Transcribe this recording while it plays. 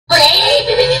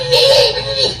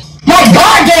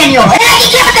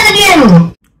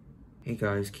Hey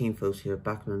guys, Kane here,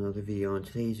 back with another video. In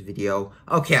today's video,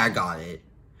 okay, I got it.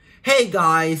 Hey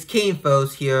guys, Kane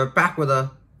here, back with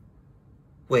a...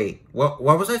 Wait, what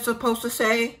was I supposed to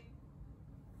say?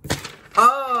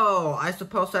 Oh, I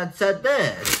suppose I'd said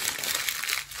this.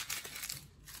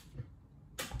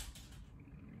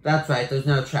 That's right, there's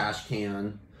no trash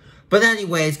can. But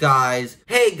anyways, guys,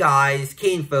 hey guys,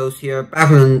 Kane here, back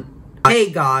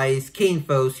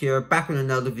with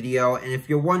another video. And if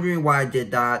you're wondering why I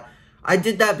did that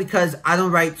because I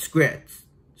don't write scripts.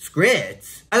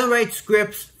 I don't write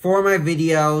scripts for my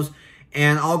videos,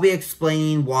 and I'll be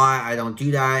explaining why I don't do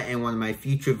that in one of my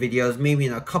future videos, maybe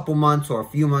in a couple months or a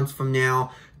few months from now.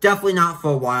 Definitely not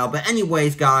for a while. But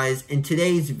anyways, guys, in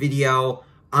today's video,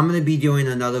 I'm going to be doing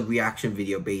another reaction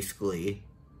video, basically,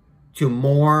 to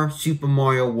more Super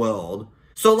Mario World.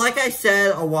 So, like I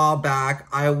said a while back,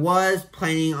 I was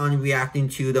planning on reacting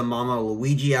to the Mama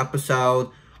Luigi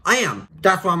episode. I am.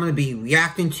 That's what I'm going to be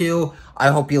reacting to. I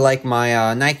hope you like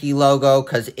my Nike logo,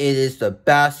 because it is the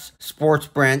best sports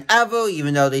brand ever,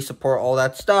 even though they support all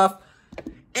that stuff.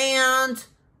 And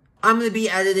I'm going to be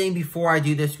editing before I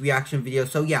do this reaction video,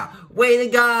 so yeah, way to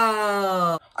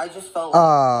go! I just felt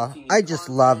like I just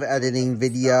love editing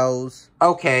videos.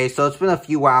 Okay, so it's been a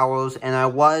few hours, and I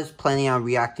was planning on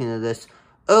reacting to this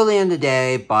early in the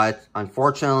day, but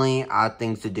unfortunately, I had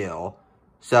things to do.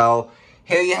 So,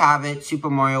 here you have it, Super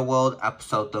Mario World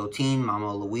Episode 13,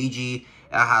 Mama Luigi.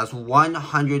 It has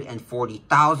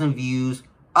 140,000 views,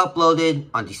 uploaded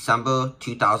on December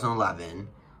 2011.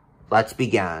 Let's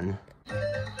begin.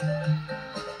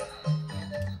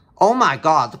 Oh my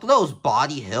god, look at those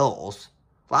body hills.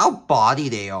 How body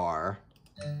they are.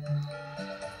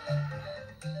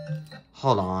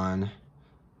 Hold on.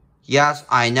 Yes,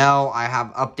 I know I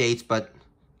have updates, but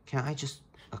can I just...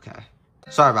 Okay.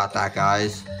 Sorry about that,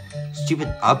 guys.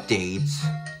 Stupid updates.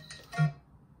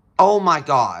 Oh my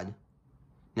god.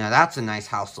 Now that's a nice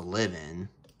house to live in.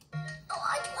 Oh,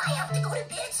 do I have to go to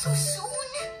bed so soon?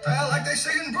 Like they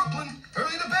say in Brooklyn,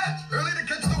 early to bed, early to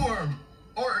catch the worm.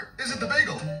 Or is it the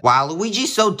bagel? Wow,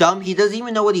 Luigi's so dumb, he doesn't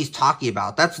even know what he's talking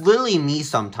about. That's literally me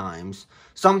sometimes.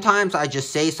 Sometimes I just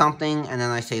say something, and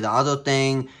then I say the other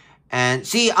thing. And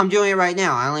see, I'm doing it right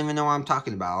now. I don't even know what I'm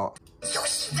talking about.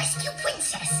 Yoshi, rescue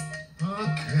princess.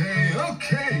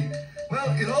 Okay.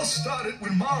 Well, it all started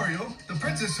when Mario, the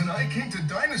princess, and I came to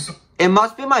Dinosaur. It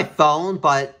must be my phone,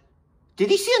 but did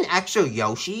he see an extra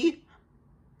Yoshi?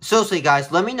 Seriously,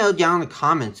 guys, let me know down in the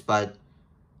comments, but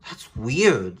that's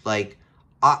weird. Like,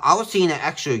 I was seeing an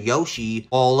extra Yoshi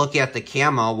while looking at the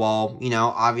camera while, you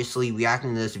know, obviously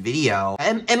reacting to this video.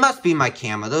 And it must be my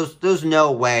camera. There's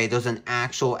no way there's an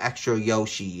actual extra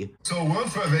Yoshi. So we're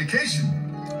for a vacation.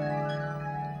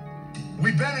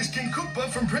 We banished King Koopa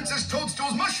from Princess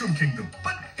Toadstool's Mushroom Kingdom,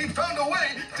 but he found a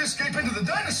way to escape into the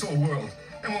dinosaur world.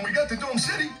 And when we got to Dome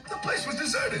City, the place was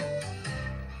deserted.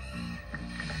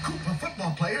 Koopa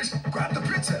football players grabbed the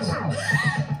princess.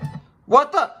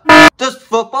 What the? Does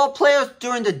football players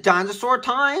during the dinosaur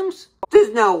times? There's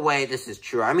no way this is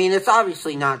true. I mean, it's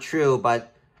obviously not true,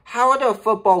 but how are the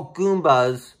football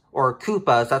Goombas, or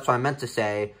Koopas, that's what I meant to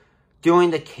say, during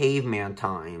the caveman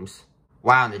times?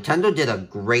 Wow, Nintendo did a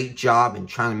great job in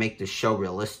trying to make this show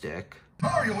realistic.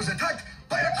 Mario was attacked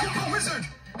by a Koopa wizard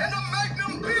and a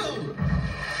Magnum Bill.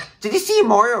 Did you see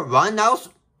Mario run? That was...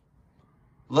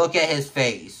 Look at his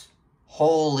face.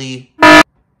 Holy...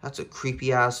 That's a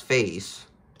creepy-ass face.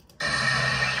 And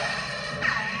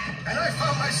I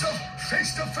found myself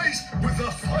face to face with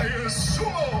the Fire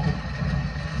Sumo.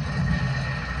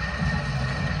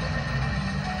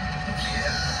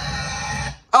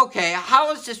 Okay,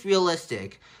 how is this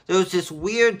realistic? There was this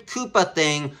weird Koopa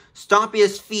thing stomping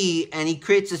his feet, and he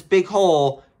creates this big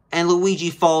hole, and Luigi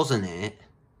falls in it.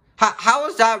 How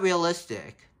is that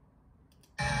realistic?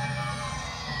 I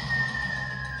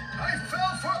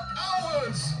fell for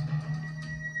hours.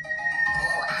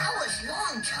 Oh, hours,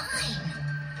 long time.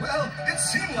 Well, it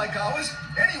seemed like hours.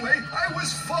 Anyway, I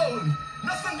was falling.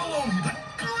 Nothing below me but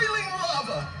boiling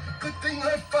lava. Good thing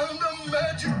I found a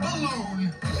magic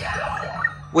balloon.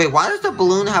 Wait, why does the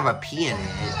balloon have a P in it?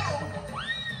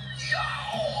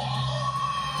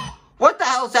 What the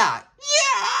hell is that?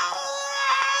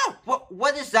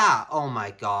 What is that? Oh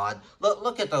my god.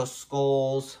 Look at those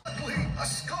skulls. Luckily, a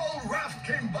skull raft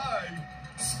came by.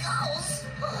 Skulls?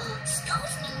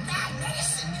 Skulls mean bad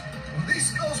medicine. Well, these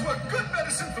skulls were good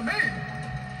medicine for me.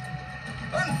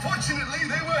 Unfortunately,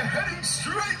 they were heading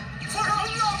straight for a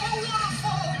lava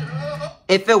waterfall.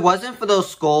 If it wasn't for those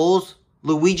skulls,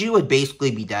 Luigi would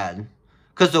basically be dead.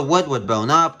 Because the wood would burn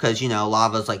up, because, you know,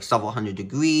 lava's like several hundred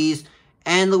degrees,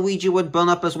 and Luigi would burn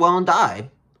up as well and die.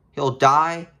 He'll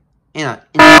die in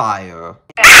fire.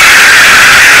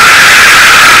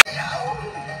 I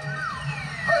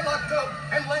locked up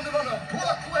and landed on a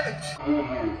block ledge.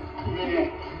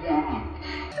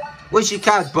 Well, she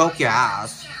kind of broke your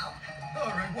ass. All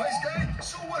right, wise guy.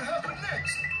 So what happened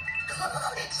next?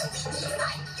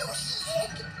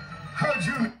 How'd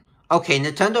you... Okay,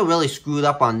 Nintendo really screwed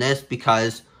up on this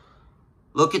because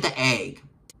look at the egg.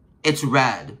 It's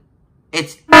red.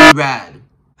 It's red.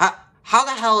 How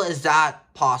the hell is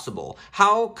that possible?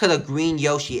 How could a green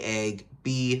Yoshi egg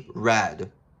be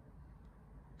red?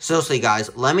 Seriously,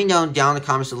 guys, let me know down in the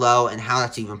comments below and how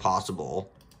that's even possible.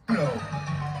 No.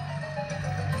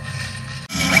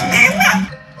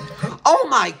 Oh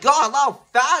my god, look how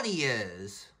fat he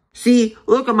is! See,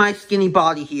 look at my skinny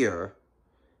body here.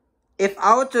 If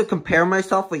I were to compare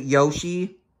myself with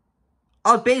Yoshi,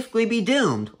 I'd basically be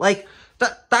doomed. Like,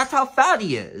 that's how fat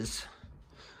he is.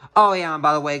 Oh yeah, and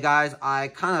by the way, guys, I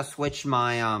kind of switched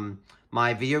my,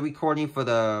 my video recording for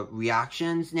the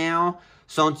reactions now.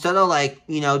 So instead of, like,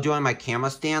 you know, doing my camera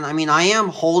stand, I mean, I am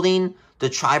holding the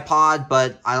tripod,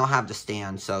 but I don't have the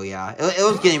stand, so yeah. It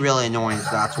was getting really annoying, so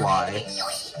that's why.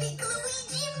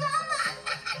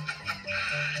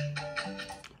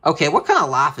 Okay, what kind of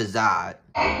laugh is that?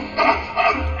 Yeah,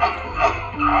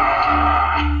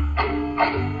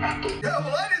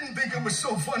 well, I didn't think it was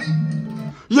so funny.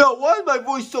 Yo, why is my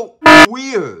voice so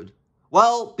weird?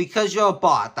 Well, because you're a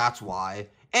bot, that's why.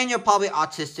 And you're probably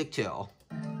autistic too.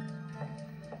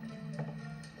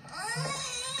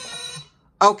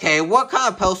 Okay, what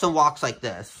kind of person walks like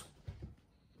this?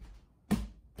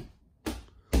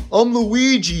 I'm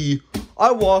Luigi.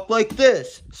 I walk like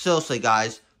this. Seriously,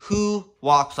 guys, who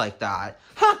walks like that?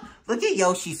 Huh, look at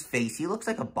Yoshi's face. He looks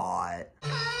like a bot.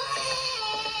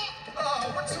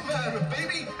 Oh, what's the matter,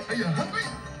 baby? Are you hungry?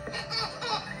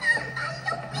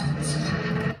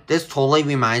 This totally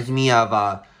reminds me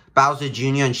of Bowser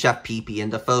Jr. and Chef Pee-Pee in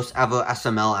the first ever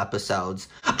SML episodes.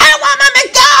 I want my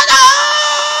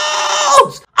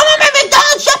McDonald's! I want my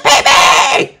McDonald's, Chef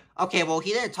Pee-Pee! Okay, well,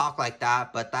 he didn't talk like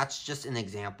that, but that's just an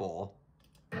example.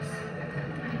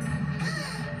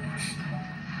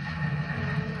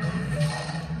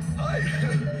 Hi.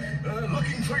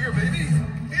 Looking for your baby?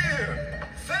 Here.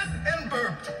 Fed and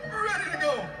burped. Ready to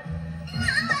go.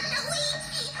 Mama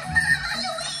Luigi! Mama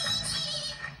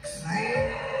Luigi!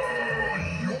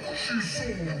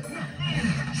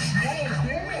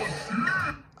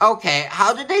 Okay,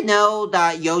 how did they know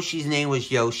that Yoshi's name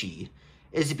was Yoshi?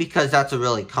 Is it because that's a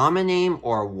really common name,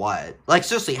 or what? Like,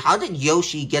 seriously, how did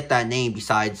Yoshi get that name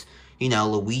besides, you know,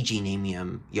 Luigi naming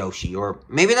him Yoshi? Or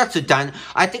maybe that's a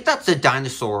I think that's a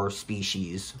dinosaur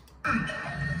species. Get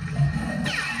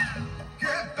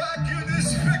back, you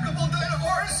despicable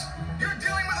dinosaurs! You're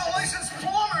dealing with a licensed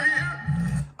plumber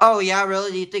here! Oh, yeah,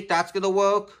 really? Do you think that's gonna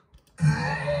work?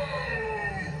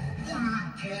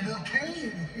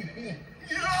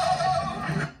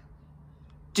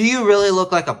 Do you really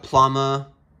look like a plumber?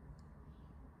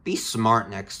 Be smart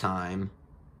next time.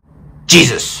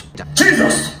 Jesus!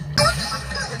 Jesus!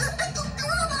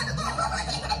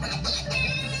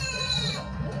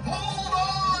 Hold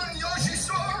on,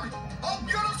 Yoshi-sir! I'll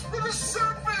get us to the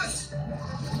surface!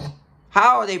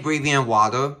 How are they breathing in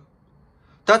water?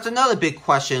 That's another big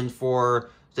question for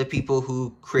the people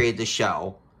who created the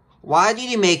show. Why did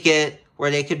he make it where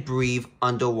they could breathe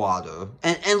underwater?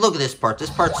 And look at this part. This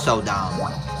part's so dumb.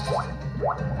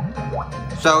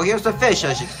 So here's the fish,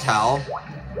 as you can tell.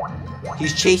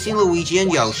 He's chasing Luigi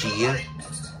and Yoshi. And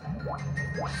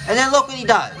then look what he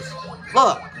does.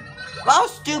 Look. Look how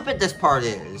stupid this part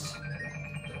is.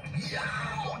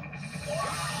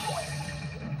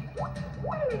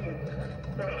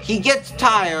 He gets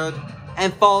tired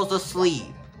and falls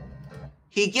asleep.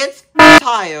 He gets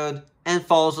tired and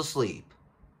falls asleep.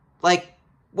 Like,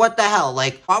 what the hell?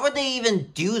 Like, why would they even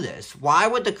do this? Why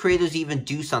would the creators even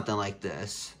do something like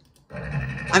this?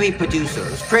 I mean,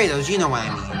 producers. Creators, you know what I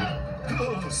mean.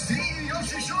 Oh, see,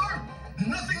 Yoshi-sir?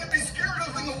 Nothing to be scared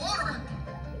of in the water.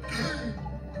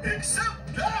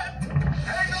 Except that!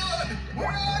 Hang on! We're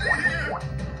out of here!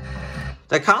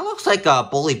 That kind of looks like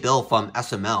Bully Bill from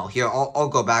SML. Here, I'll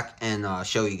go back and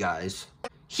show you guys.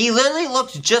 He literally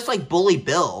looks just like Bully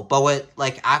Bill, but with,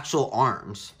 like, actual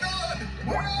arms. God,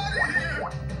 we're out of here!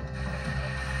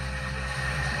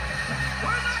 We're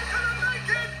not gonna make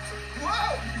it!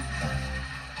 Wow!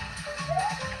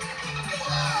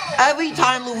 Every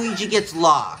time Luigi gets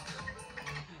locked.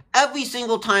 Every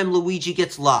single time Luigi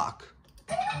gets locked.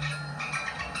 Hey!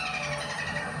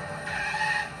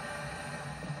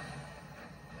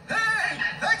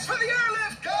 Thanks for the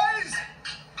airlift, guys!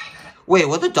 Wait,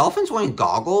 were the dolphins wearing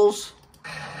goggles?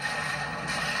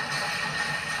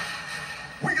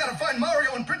 We gotta find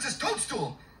Mario and Princess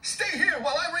Toadstool. Stay here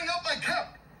while I ring out my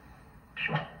cap.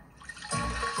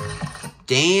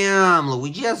 Damn,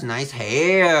 Luigi has nice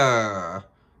hair.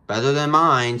 Better than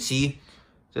mine. See?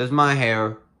 There's my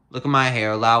hair. Look at my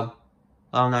hair. Look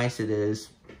how nice it is.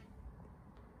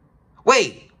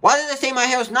 Wait, why did I say my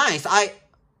hair's nice?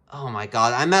 Oh my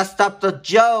god, I messed up the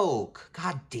joke.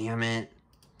 God damn it.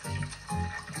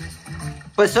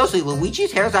 But seriously,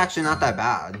 Luigi's hair's actually not that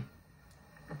bad.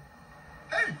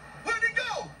 Hey, where'd he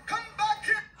go? Come back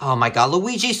here. Oh my god,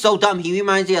 Luigi's so dumb. He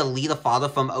reminds me of Lee the father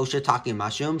from Osha Talking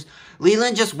Mushrooms.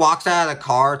 Leland just walks out of the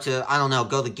car to, I don't know,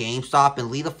 go to GameStop,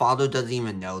 and Lee the father doesn't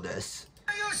even know this.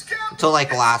 Until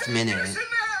like last minute.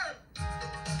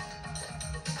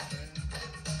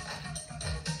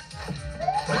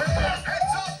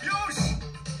 Heads up, Yosh!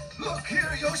 Look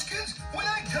here, Yoshkins. When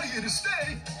I tell you to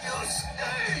stay, you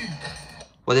stay.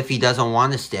 What if he doesn't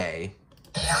want to stay?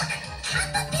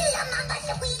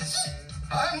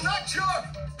 I'm not sure.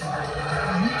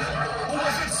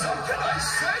 Was it something I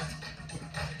said?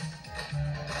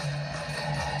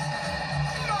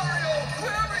 Mario,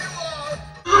 wherever you are.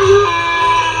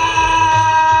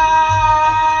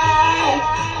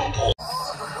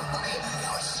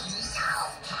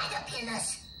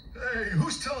 Hey,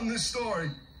 who's telling this story?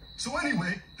 So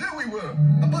anyway, there we were,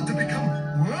 about to become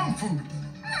worm food.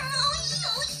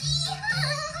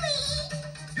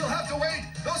 You'll have to wait.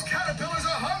 Those caterpillars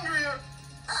are hungrier.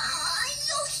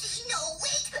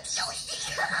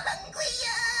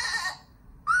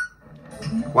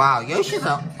 Wow, Yoshi's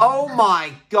oh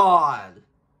my god.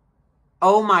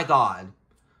 Oh my god.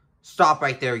 Stop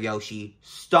right there, Yoshi.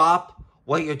 Stop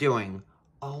what you're doing.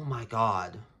 Oh my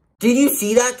god. Did you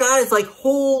see that, guys? Like,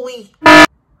 holy...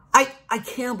 I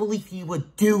can't believe he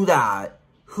would do that.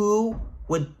 Who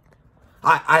would...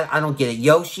 I don't get it.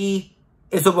 Yoshi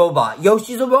is a robot.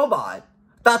 Yoshi's a robot.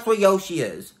 That's what Yoshi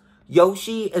is.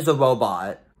 Yoshi is a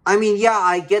robot. I mean, yeah,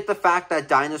 I get the fact that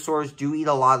dinosaurs do eat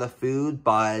a lot of food,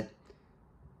 but...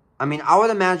 I mean, I would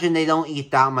imagine they don't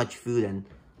eat that much food, and...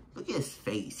 Look at his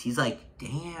face. He's like,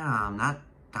 damn, that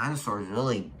dinosaur is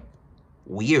really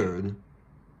weird.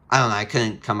 I don't know, I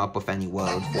couldn't come up with any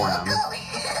words for him.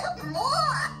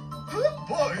 Oh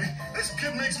boy, this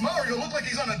kid makes Mario look like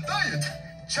he's on a diet.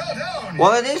 Chow down.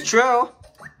 Well, it is true.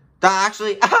 That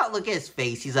actually, look at his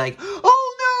face. He's like,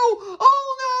 oh no, I'm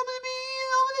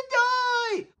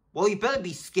gonna die. Well, you better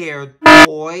be scared,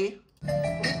 boy.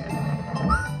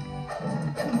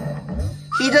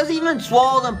 He doesn't even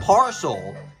swallow them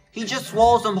partial. He just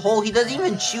swallows them whole. He doesn't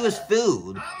even chew his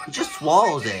food. He just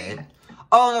swallows it.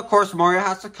 Oh, and of course, Mario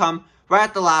has to come right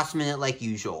at the last minute like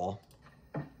usual.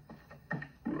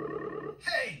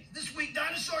 Hey, this weak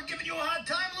dinosaur giving you a hard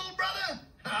time, little brother?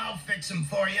 I'll fix him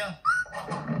for you.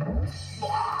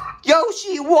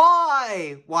 Yoshi,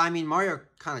 why? Well, I mean, Mario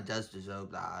kind of does deserve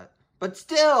that. But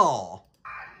still.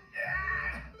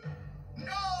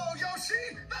 No, Yoshi,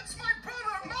 that's my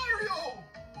brother, Mario.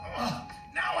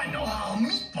 Now I know how a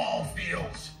meatball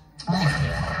feels.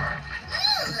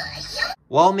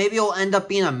 Well, maybe he'll end up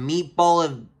being a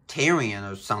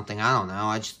meatballitarian or something. I don't know.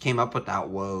 I just came up with that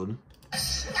word.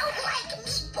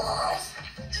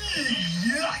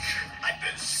 Yuck! I've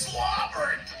been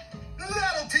slobbered.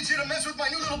 That'll teach you to mess with my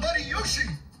new little buddy, Yoshi.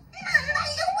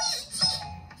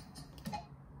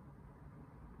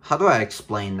 How do I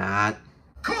explain that?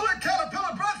 Call it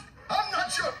caterpillar breath? I'm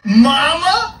not sure.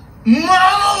 Mama?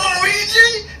 Mama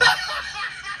Luigi?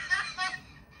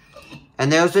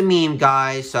 And there's a meme,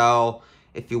 guys, so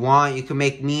if you want, you can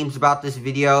make memes about this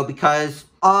video because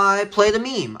I played a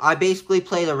meme. I basically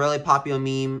played a really popular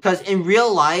meme because in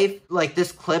real life, like,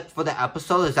 this clip for the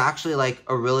episode is actually, like,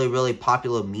 a really, really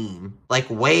popular meme. Like,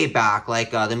 way back.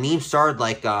 Like, the meme started,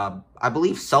 like, I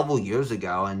believe several years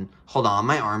ago. And hold on,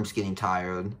 my arm's getting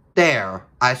tired. There.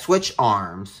 I switched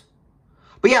arms.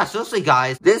 But yeah, seriously,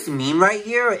 guys, this meme right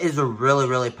here is a really,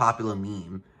 really popular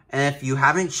meme. And if you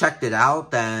haven't checked it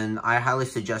out, then I highly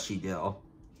suggest you do.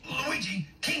 Luigi,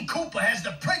 King Koopa has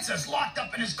the princess locked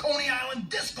up in his Coney Island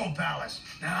disco palace.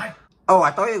 Now, Oh,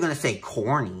 I thought you were going to say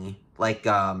corny. Like,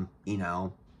 you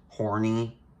know,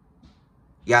 horny.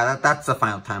 Yeah, that's the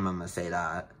final time I'm going to say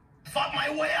that. fought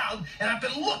my way out, and I've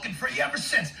been looking for you ever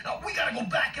since. Now, we gotta go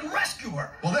back and rescue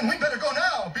her. Well, then we better go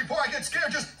now before I get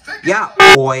scared just thinking. Yeah,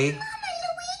 boy.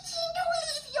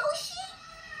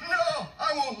 No,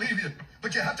 I won't leave you.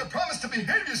 But you have to promise to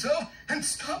behave yourself and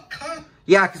stop calling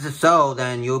Yeah, because if so,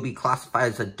 then you'll be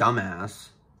classified as a dumbass.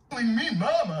 me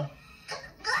Mama.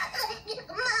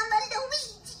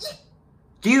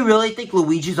 Do you really think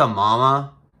Luigi's a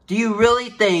mama? Do you really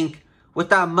think, with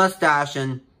that mustache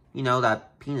and, you know,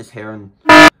 that penis hair, and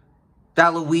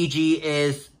that Luigi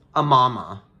is a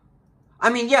mama. I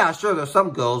mean, yeah, sure, there's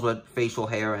some girls with facial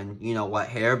hair and you know what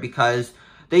hair because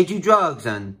they do drugs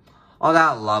and all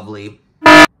that lovely.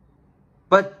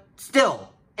 But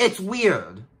still, it's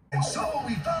weird. And so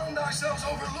we found ourselves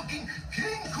overlooking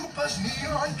King Koopa's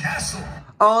neon castle.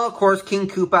 Oh, of course, King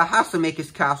Koopa has to make his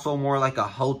castle more like a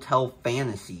hotel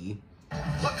fantasy.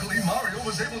 Luckily, Mario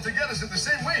was able to get us in the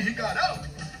same way he got out.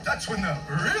 That's when the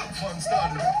real fun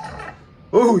started.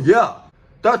 Oh, yeah.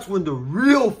 That's when the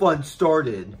real fun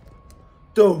started.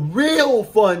 The real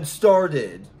fun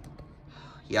started.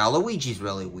 Yeah, Luigi's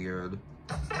really weird.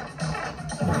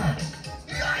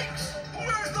 Yikes!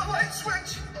 Where's the light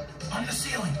switch? On the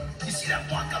ceiling. You see that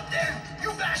block up there?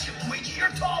 You bash it, Luigi. You're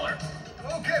taller.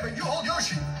 Okay, but you hold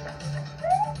Yoshi.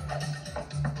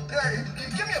 Hey,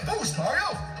 give me a boost,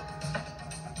 Mario.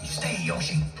 You stay,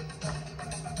 Yoshi.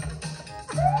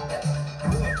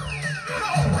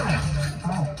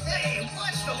 Hey,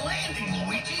 watch the landing,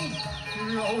 Luigi.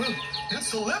 No,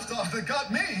 it's the liftoff that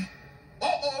got me.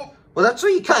 Uh-oh. Well, that's what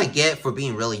you kind of get for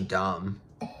being really dumb.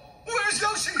 Where's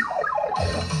Yoshi?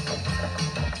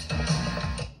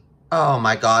 Oh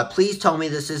my god, please tell me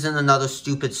this isn't another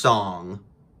stupid song.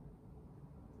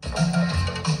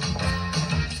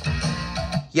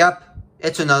 Yep,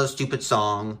 it's another stupid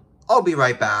song. I'll be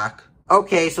right back.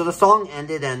 Okay, so the song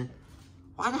ended and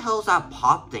why the hell is that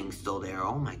pop thing still there?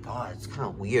 Oh my god, it's kind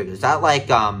of weird. Is that like,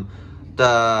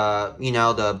 the, you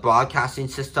know, the broadcasting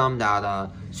system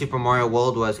that, Super Mario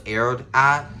World was aired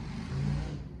at?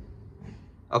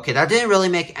 Okay, that didn't really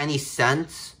make any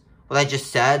sense, what I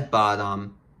just said, but,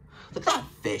 look at that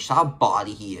fish, how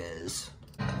body he is.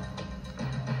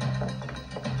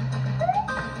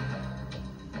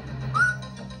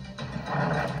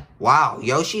 Wow,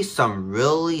 Yoshi's some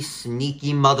really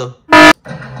sneaky mother...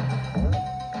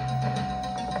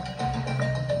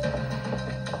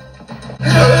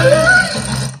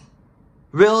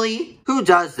 Really? Who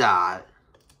does that?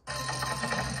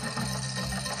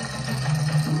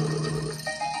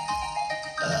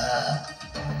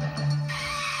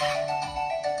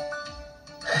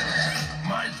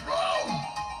 My throne!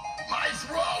 My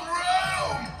throne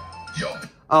room! Yup.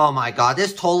 Oh my god,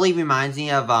 this totally reminds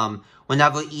me of,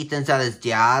 whenever Ethan's at his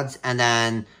dad's, and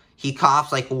then he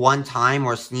coughs, like, one time,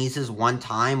 or sneezes one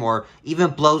time, or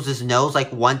even blows his nose,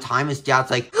 like, one time, his dad's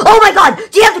like, Oh my god!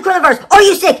 Do you have the coronavirus? Are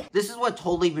you sick? this is what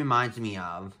totally reminds me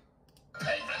of.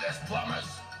 Pay for this, plumbers.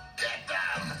 Get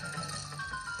them!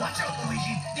 Watch out,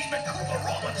 Luigi. These Makuba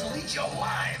robots will eat you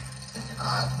alive.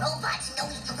 Robots know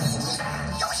Luigi.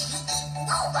 Yoshi eat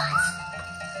robots.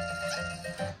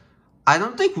 I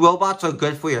don't think robots are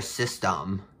good for your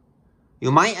system.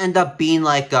 You might end up being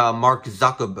like, Mark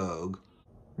Zuckerberg.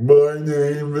 My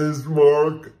name is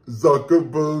Mark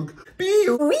Zuckerberg.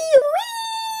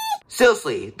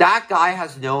 Seriously, that guy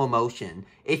has no emotion.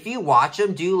 If you watch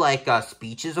him do, like,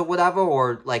 speeches or whatever,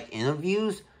 or, like,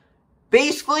 interviews,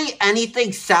 basically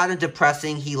anything sad and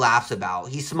depressing he laughs about.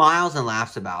 He smiles and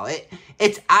laughs about it.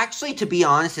 It's actually, to be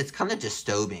honest, it's kind of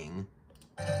disturbing.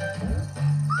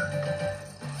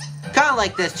 Kind of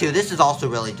like this, too. This is also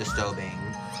really disturbing.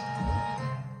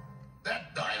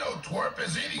 That dino twerp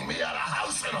is eating me out of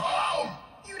house and home.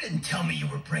 You didn't tell me you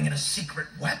were bringing a secret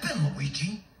weapon,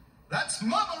 Luigi. That's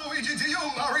Mama Luigi to you,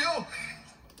 Mario.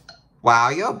 Wow,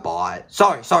 you're a bot.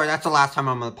 Sorry, that's the last time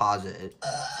I'm gonna pause it.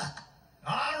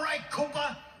 All right,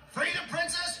 Koopa. Free the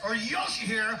princess, or Yoshi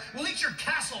here will eat your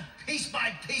castle piece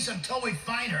by piece until we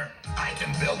find her. I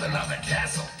can build another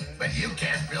castle, but you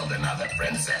can't build another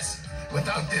princess.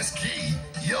 Without this key,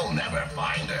 you'll never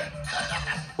find her.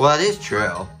 Well, it is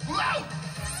true. Loud.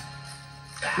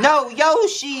 No,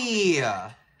 Yoshi!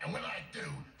 And when I do,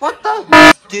 What the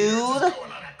dude? going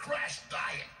on a crash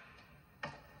diet.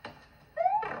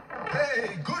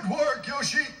 Hey, good work,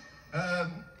 Yoshi.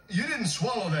 You didn't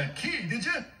swallow that key, did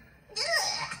you? Key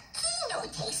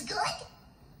don't taste good.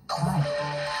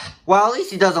 Well, at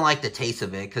least he doesn't like the taste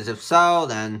of it, because if so,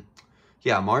 then...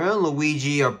 yeah, Mario and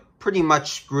Luigi are pretty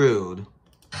much screwed.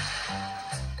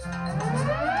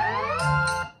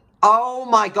 Oh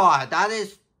my god, that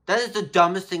is the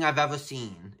dumbest thing I've ever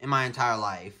seen in my entire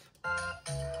life.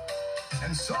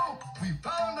 And so, we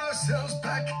found ourselves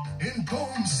back in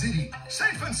Dome City,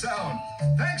 safe and sound,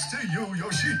 thanks to you,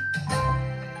 Yoshi.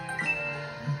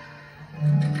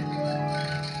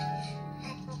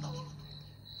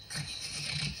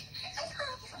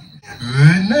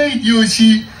 Good night,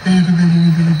 Yoshi.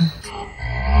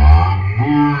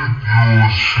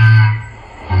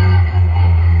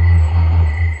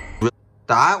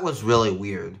 That was really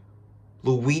weird.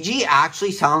 Luigi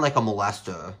actually sounded like a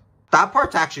molester. That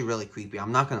part's actually really creepy,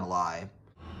 I'm not gonna lie.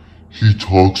 He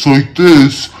talks like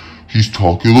this. He's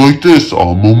talking like this.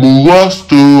 I'm a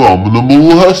molester. I'm gonna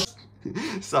molest.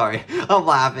 Sorry, I'm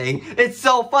laughing. It's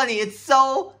so funny. It's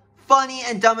so funny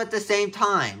and dumb at the same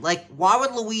time. Like, why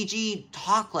would Luigi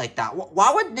talk like that?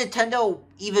 Why would Nintendo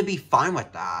even be fine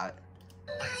with that?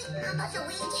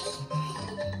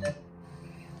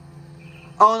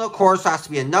 Oh, and of course, there has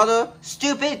to be another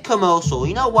stupid commercial.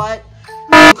 You know what?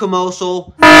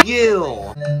 Commercial,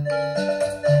 you.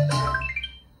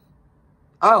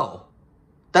 Oh,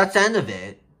 that's the end of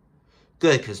it.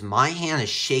 Good, because my hand is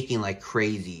shaking like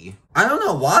crazy. I don't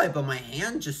know why, but my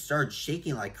hand just started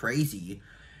shaking like crazy.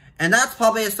 And that's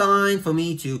probably a sign for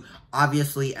me to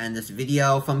obviously end this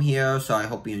video from here. So I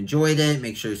hope you enjoyed it.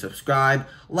 Make sure you subscribe,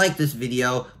 like this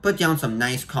video, put down some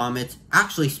nice comments.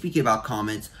 Actually, speaking about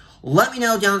comments, let me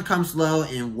know down in the comments below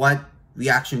in what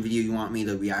reaction video you want me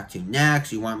to react to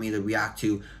next. You want me to react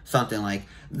to something like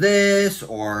this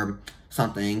or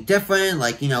something different,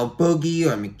 like, you know, Boogie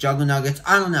or McJuggernuggets.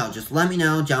 I don't know. Just let me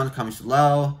know down in the comments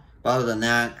below. But other than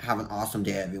that, have an awesome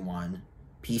day, everyone.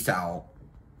 Peace out.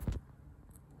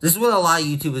 This is what a lot of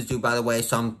YouTubers do, by the way,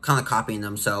 so I'm kind of copying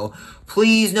them. So,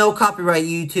 please, no copyright,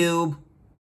 YouTube.